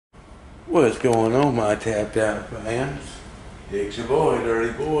What's going on, my tapped out fans? It's your boy,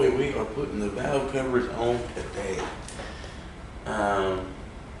 Dirty Boy. We are putting the valve covers on today. Yeah,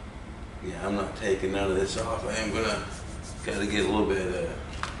 I'm not taking none of this off. I am gotta get a little bit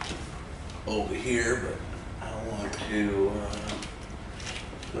over here, but I want to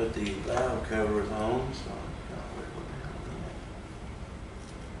put the valve covers on. So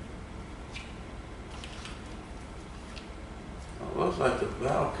it looks like the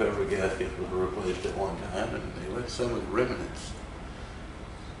valve cover gaskets was replaced at one time, and they left some of the remnants.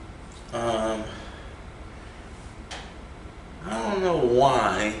 I don't know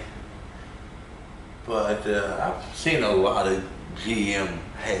why, but I've seen a lot of GM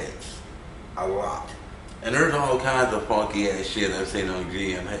heads, a lot, and there's all kinds of funky ass shit I've seen on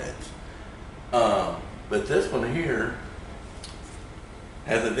GM heads. But this one here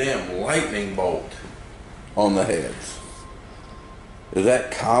has a damn lightning bolt on the heads. Is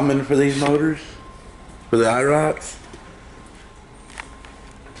that common for these motors? For the IROCs?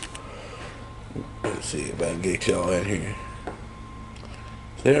 Let's see if I can get y'all in here.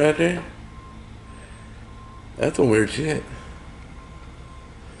 See it right there? That's some weird shit.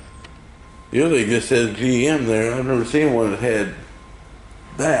 Usually it just says GM there. I've never seen one that had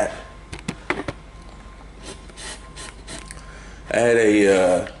that. I had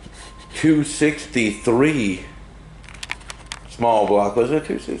a 263 small block. Was it a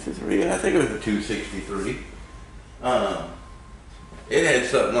 263? I think it was a 263. It had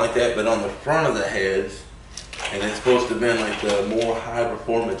something like that, but on the front of the heads, and it's supposed to have been like the more high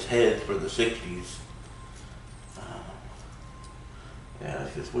performance heads for the 60s. Yeah,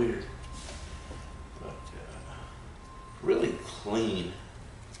 it's just weird. But really clean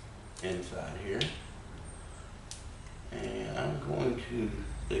inside here. And I'm going to,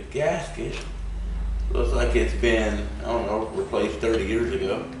 the gasket looks like it's been, I don't know, replaced 30 years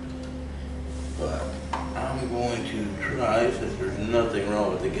ago. But I'm going to try, since there's nothing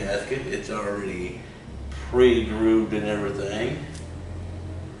wrong with the gasket, it's already pre-grooved and everything.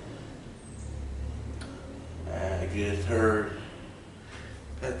 I just heard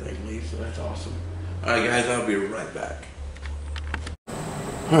that thing leave, so that's awesome. Alright guys, I'll be right back.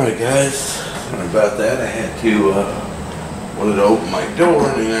 Alright guys, sorry about that. I had to, wanted to open my door,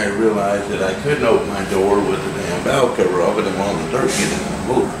 and then I realized that I couldn't open my door with the damn valve cover off, and I'm on the dirt getting in the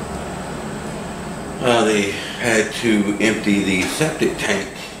motor. They had to empty the septic tank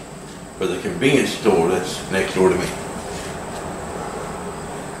for the convenience store that's next door to me.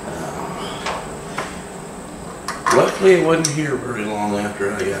 Luckily it wasn't here very long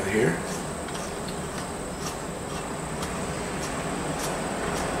after I got here.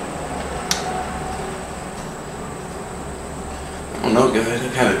 I don't know guys, I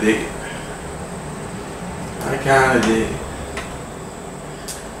kind of dig it. I kind of dig it.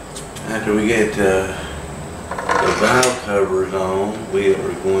 After we get the valve covers on, we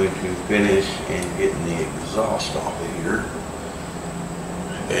are going to finish and getting the exhaust off of here.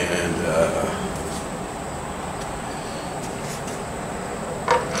 And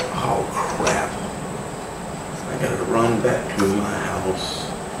oh crap, I gotta run back to my house.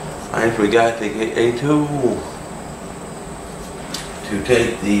 I forgot to get a tool to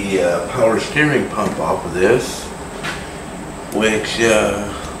take the power steering pump off of this, which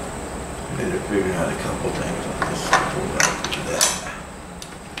I need to figure out a couple things on this. That.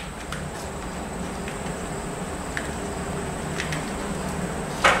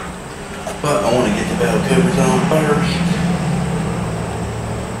 But I want to get the valve covers on first,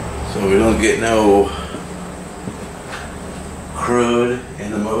 so we don't get no crud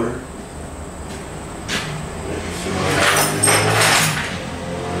in the motor.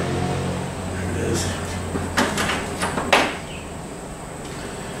 There it is.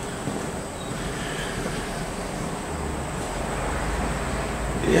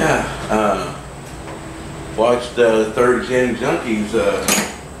 Yeah, watched the Third Gen Junkies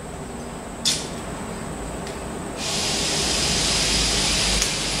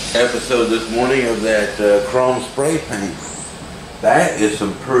episode this morning of that chrome spray paint. That is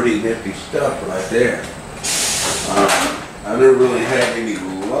some pretty nifty stuff right there. I never really had any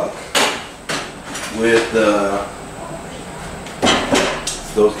luck with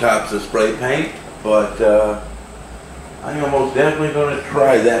those types of spray paint, but I'm almost definitely going to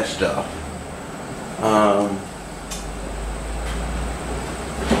try that stuff.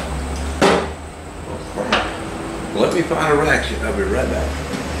 Let me find a ratchet. I'll be right back.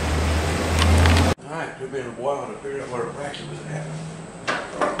 Alright, took me a while to figure out where a ratchet was at.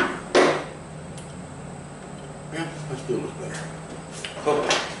 Yeah, let's do this better.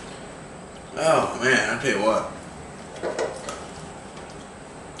 Oh man, I tell you what.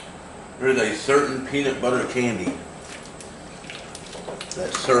 There's a certain peanut butter candy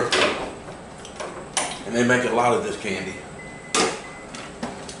that's circle, and they make a lot of this candy.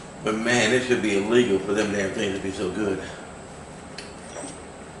 But man, it should be illegal for them damn things to be so good.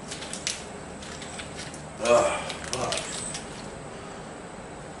 Ugh, fuck.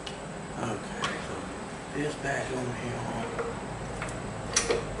 Okay, so this back on here.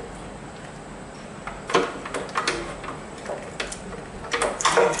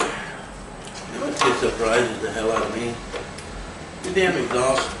 It surprises the hell out of me. These damn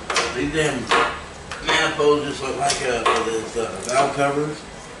exhaust, these damn manifolds just look like these valve covers.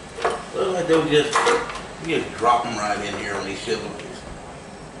 Look like they'll just, you just drop them right in here on these Chevrolets.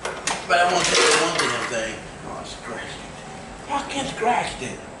 But I want to tell you one damn thing. Oh, I scratched it. Fucking scratched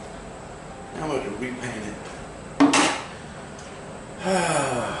it. Now I'm going to repaint it. I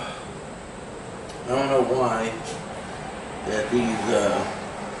don't know why that these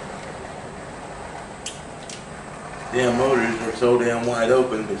damn motors are so damn wide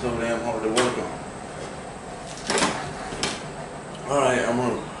open but so damn hard to work on. Alright, I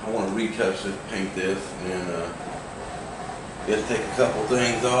want to retouch this, paint this, and just take a couple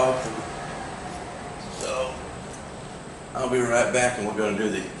things off. So I'll be right back, and we're going to do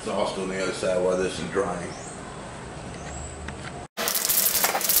the exhaust on the other side while this is drying.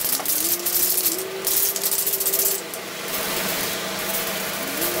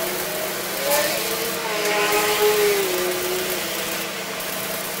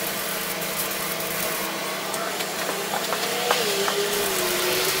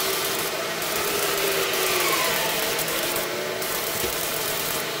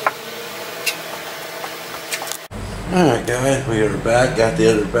 Alright guys, we are back. Got the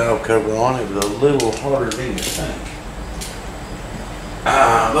other valve cover on. It was a little harder than you think.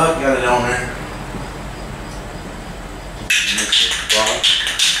 But got it on there. Mix it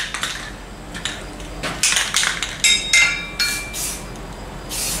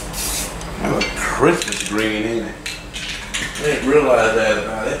kind of a Christmas green, ain't it? I didn't realize that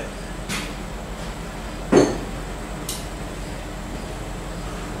about it.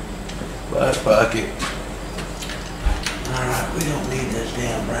 But fuck it. Alright, we don't need this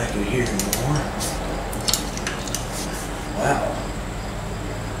damn bracket here anymore. Wow.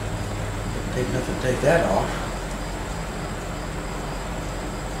 Didn't take nothing to take that off.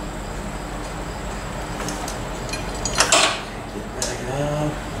 Take this bracket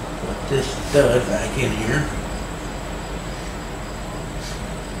off. Put this stud back in here.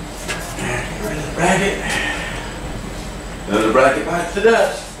 Get rid of the bracket. Another bracket bites the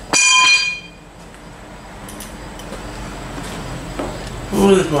dust.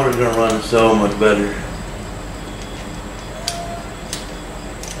 Oh, this motor's gonna run so much better.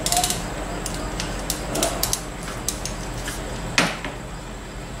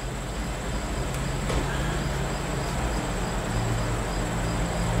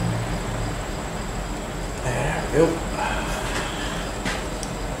 There we go.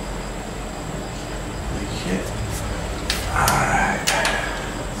 Shit. Alright.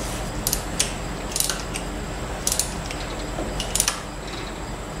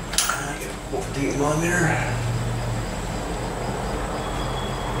 14mm.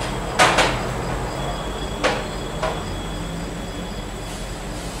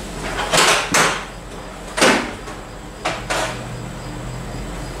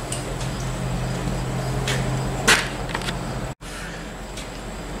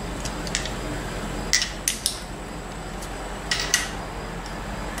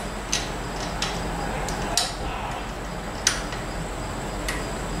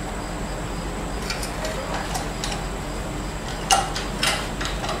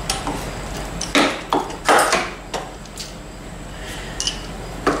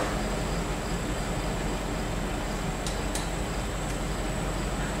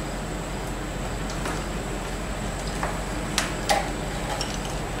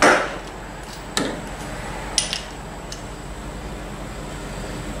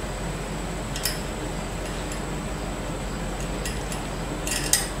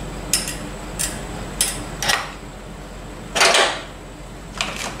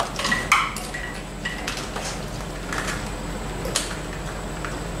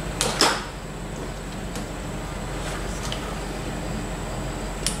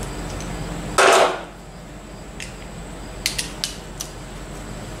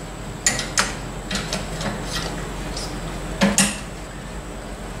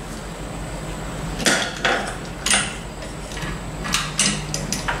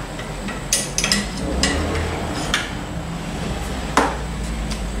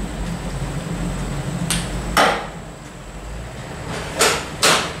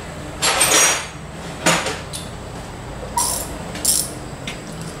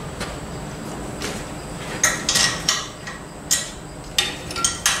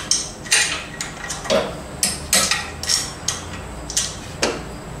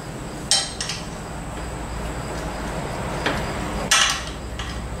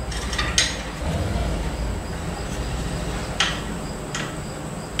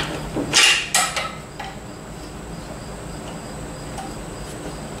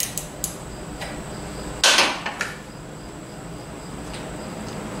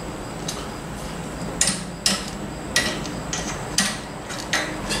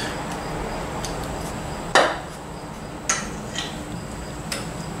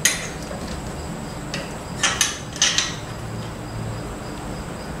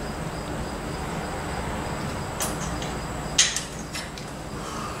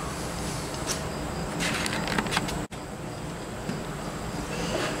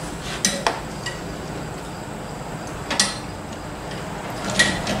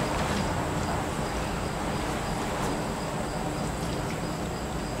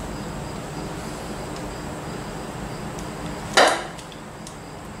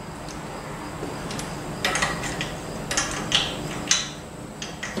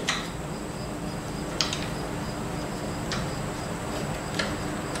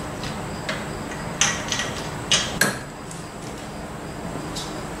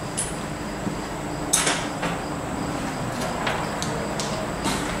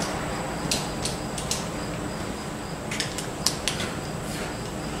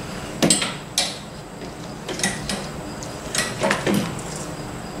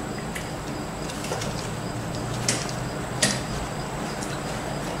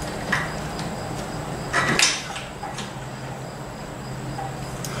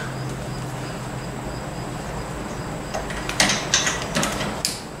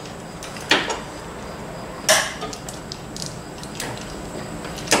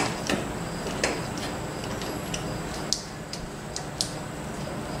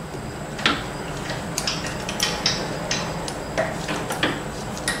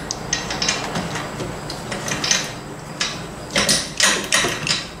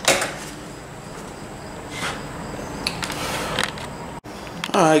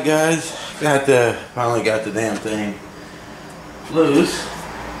 Alright guys, finally got the damn thing loose.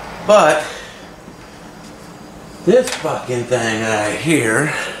 But this fucking thing right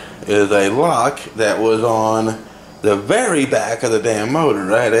here is a lock that was on the very back of the damn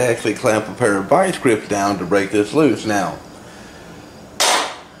motor. I had to actually clamp a pair of vice grips down to break this loose. Now,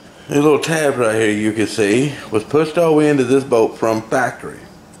 the little tab right here you can see was pushed all the way into this bolt from factory.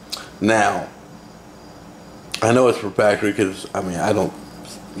 Now, I know it's from factory because, I mean, I don't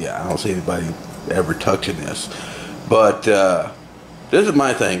see anybody ever touching this. But, this is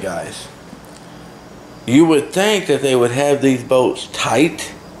my thing, guys. You would think that they would have these bolts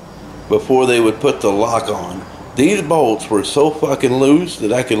tight before they would put the lock on. These bolts were so fucking loose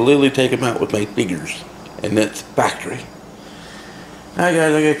that I could literally take them out with my fingers. And that's factory. Alright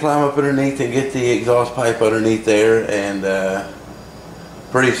guys, I gotta climb up underneath and get the exhaust pipe underneath there, and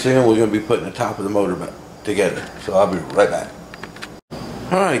pretty soon we're gonna be putting the top of the motor back together. So I'll be right back.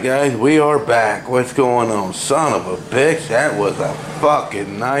 Alright guys, we are back. What's going on? Son of a bitch, that was a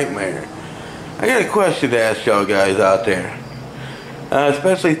fucking nightmare. I got a question to ask y'all guys out there.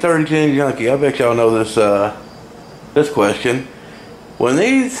 Especially 3rd Gen Junkie. I bet y'all know this question. When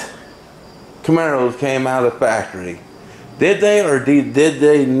these Camaros came out of factory, did they or did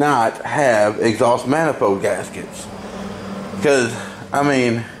they not have exhaust manifold gaskets? Because, I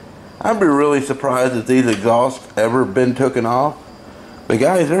mean, I'd be really surprised if these exhausts ever been taken off. But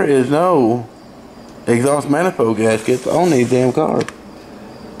guys, there is no exhaust manifold gaskets on these damn cars.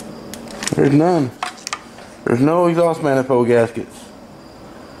 There's none. There's no exhaust manifold gaskets.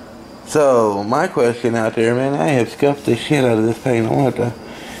 So, my question out there, man, I have scuffed the shit out of this paint. I'm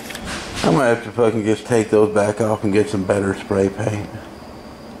gonna have to fucking just take those back off and get some better spray paint.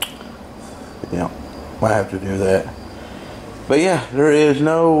 Yeah, might have to do that. But yeah, there is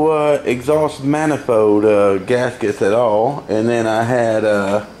no exhaust manifold gaskets at all. And then I had,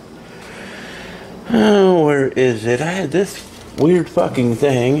 oh, where is it? I had this weird fucking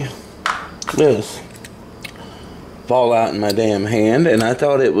thing, this, fall out in my damn hand. And I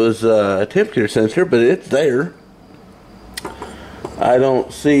thought it was a temperature sensor, but it's there. I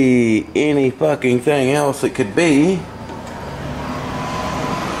don't see any fucking thing else it could be.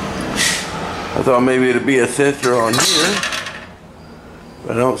 I thought maybe it'd be a sensor on here,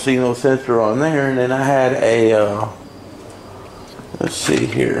 but I don't see no sensor on there. And then I had a, let's see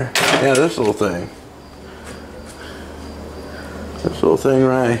here. Yeah, this little thing. This little thing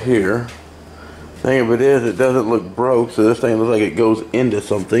right here. Thing of it is, it doesn't look broke, so this thing looks like it goes into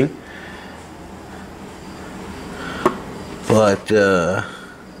something. But,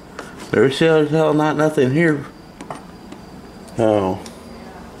 there's sure as hell not nothing here. Oh.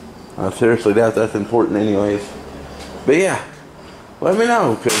 I seriously doubt that's important anyways. But yeah, let me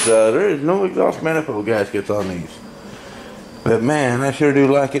know, because there is no exhaust manifold gaskets on these. But man, I sure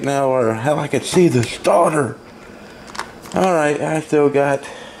do like it now, or hell, I could see the starter. Alright, I still got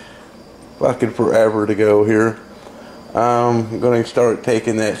fucking forever to go here. I'm going to start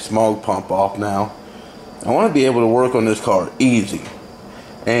taking that smog pump off now. I want to be able to work on this car easy.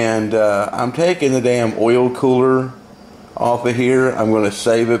 And I'm taking the damn oil cooler off of here. I'm going to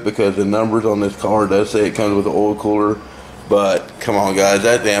save it because the numbers on this car does say it comes with an oil cooler. But come on guys,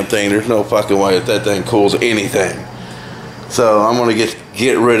 that damn thing, there's no fucking way that thing cools anything. So I'm going to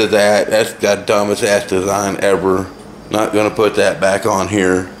get rid of that. That's the dumbest ass design ever. Not going to put that back on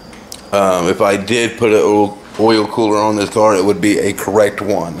here. If I did put an oil cooler on this car, it would be a correct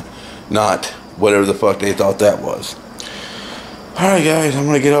one, not whatever the fuck they thought that was. Alright guys, I'm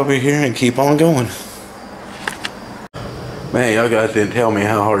going to get over here and keep on going. Man, y'all guys didn't tell me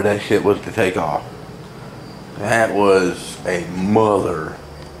how hard that shit was to take off. That was a mother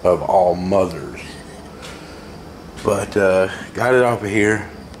of all mothers. But, got it off of here.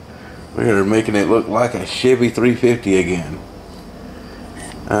 We're making it look like a Chevy 350 again.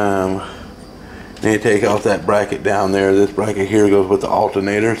 Then take off that bracket down there. This bracket here goes with the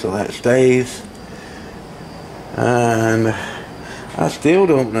alternator, so that stays. And I still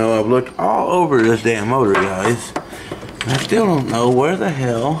don't know. I've looked all over this damn motor, guys. I still don't know where the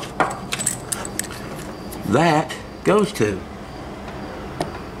hell that goes to.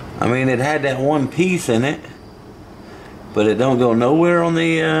 I mean, it had that one piece in it, but it don't go nowhere on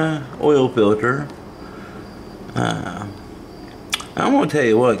the oil filter. I'm gonna tell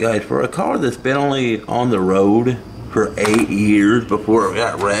you what, guys, for a car that's been only on the road for 8 years before it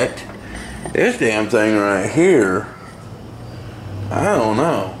got wrecked, this damn thing right here, I don't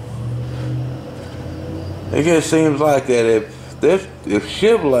know. It just seems like that if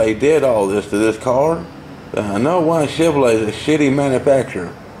Chevrolet did all this to this car, then I know why Chevrolet is a shitty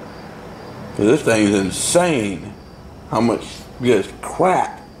manufacturer. Because this thing's insane how much just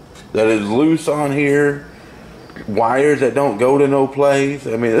crap that is loose on here. Wires that don't go to no place.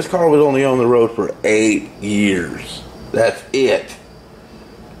 I mean, this car was only on the road for 8 years. That's it.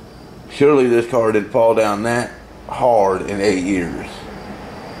 Surely this car didn't fall down that hard in 8 years.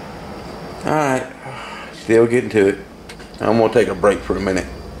 Alright, still getting to it. I'm gonna take a break for a minute.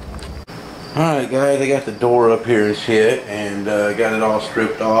 Alright guys, I got the door up here and shit, and got it all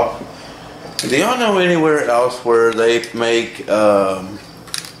stripped off. Do y'all know anywhere else where they make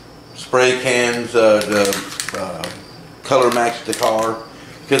spray cans to color match the car?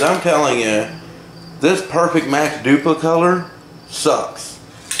 Because I'm telling you, this Perfect Match Dupli-color sucks.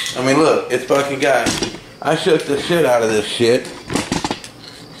 I mean look, it's fucking got, I shook the shit out of this shit.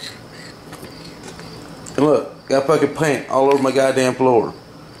 And look, got fucking paint all over my goddamn floor.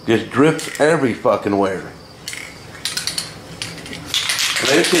 Just drips every fucking where.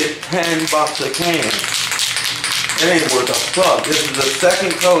 This shit's $10 a can. It ain't worth a fuck. This is the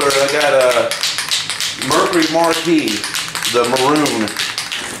second color. I got a Mercury Marquis, the maroon,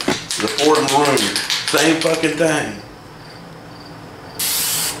 the Ford Maroon. Same fucking thing.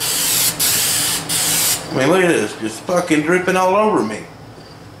 I mean, look at this, just fucking dripping all over me.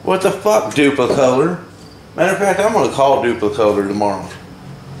 What the fuck, Dupli-color? Matter of fact, I'm gonna call Dupli-color tomorrow.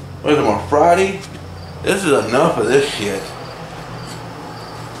 What is it, tomorrow? Friday? This is enough of this shit.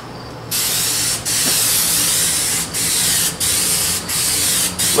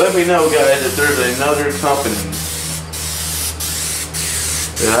 Let me know, guys, if there's another company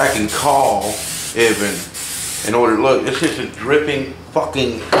that I can call even in order. Look, this shit's just dripping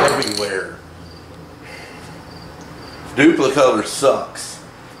fucking everywhere. Dupli-color sucks.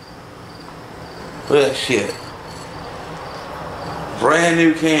 Look at that shit. Brand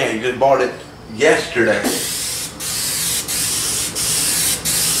new can. Just bought it yesterday.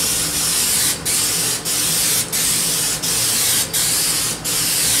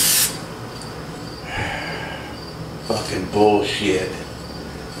 Fucking bullshit.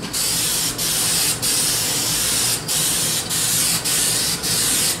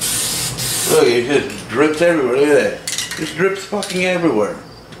 Look, it just drips everywhere. Look at that. Just drips fucking everywhere.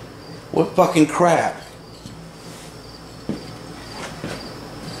 What fucking crap.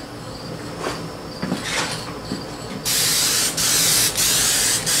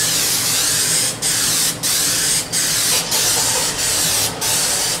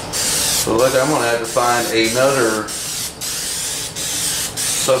 So look, I'm gonna have to find another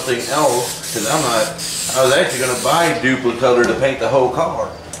something else, because I was actually gonna buy Dupli-color to paint the whole car.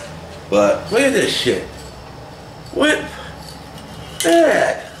 But look at this shit. What?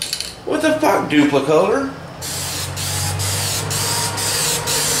 That? What the fuck, Dupli-color?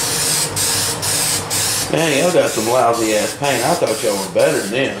 Man, y'all got some lousy ass paint. I thought y'all were better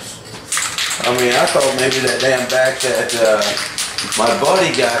than this. I mean, I thought maybe that damn back that my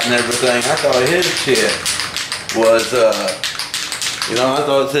buddy got and everything, I thought his shit was, you know, I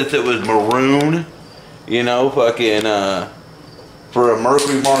thought since it was maroon, you know, fucking, for a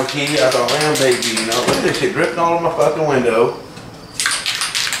Mercury Marquis, I thought, man, baby, you know, look at this shit dripping all over my fucking window.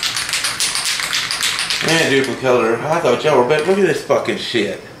 Man, Dupli-color, I thought y'all were better. Look at this fucking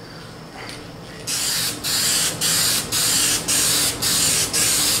shit.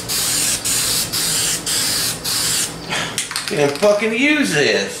 Can't fucking use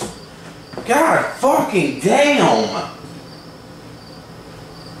this. God fucking damn.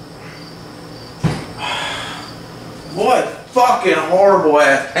 What fucking horrible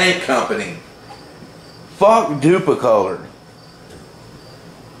ass paint company. Fuck Dupli-color.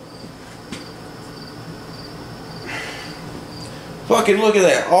 Fucking look at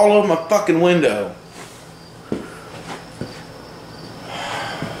that. All over my fucking window.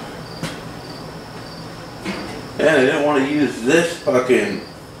 And I didn't want to use this fucking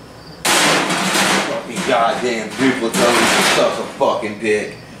goddamn Dupli-color. This stuff's a fucking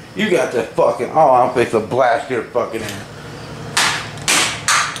dick. You got the fucking, oh, I'm fixing to blast your fucking ass.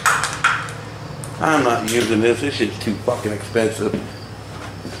 I'm not using this. This shit's too fucking expensive.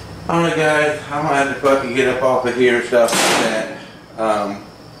 Alright guys, I'm gonna have to fucking get up off of here and stuff like that.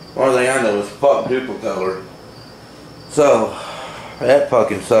 One thing I know is fuck Dupli-color. So, that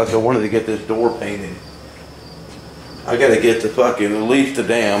fucking sucks. I wanted to get this door painted. I gotta get the fucking, at least the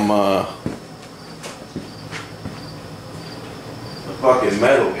damn, the fucking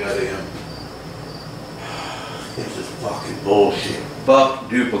metal got in. This is fucking bullshit. Fuck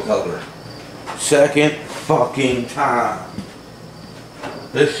Dupli-color. Second fucking time.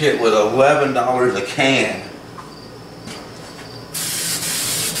 This shit was $11 a can.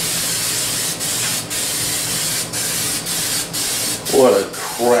 What a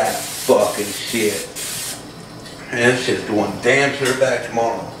crap fucking shit. And And this shit's going damn sure back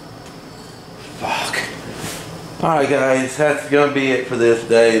tomorrow. Fuck. Alright guys, that's gonna be it for this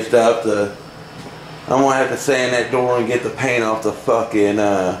day. Stuff. I'm gonna have to sand that door and get the paint off the fucking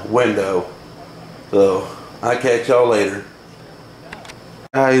window. So, I'll catch y'all later.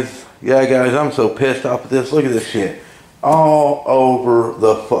 Guys, yeah guys, I'm so pissed off at this. Look at this shit. All over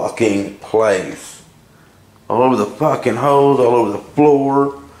the fucking place. All over the fucking hose, all over the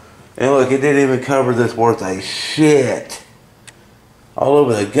floor. And look, it didn't even cover this worth a shit. All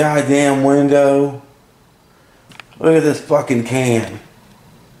over the goddamn window. Look at this fucking can.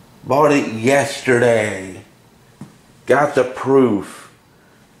 Bought it yesterday. Got the proof.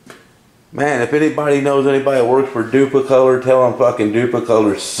 Man, if anybody knows anybody that works for Dupli-color, tell them fucking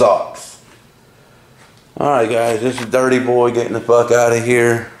Dupli-color sucks. Alright guys, this is Dirty Boy getting the fuck out of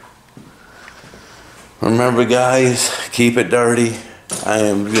here. Remember guys, keep it dirty. I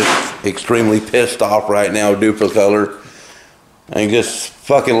am just extremely pissed off right now, Dupli-color. And just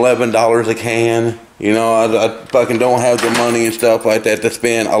fucking $11 a can. You know, I fucking don't have the money and stuff like that to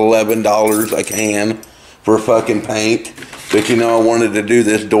spend $11 a can for fucking paint. But you know, I wanted to do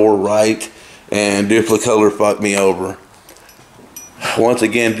this door right, and Dupli-color fucked me over. Once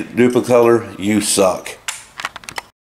again, Dupli-color, you suck.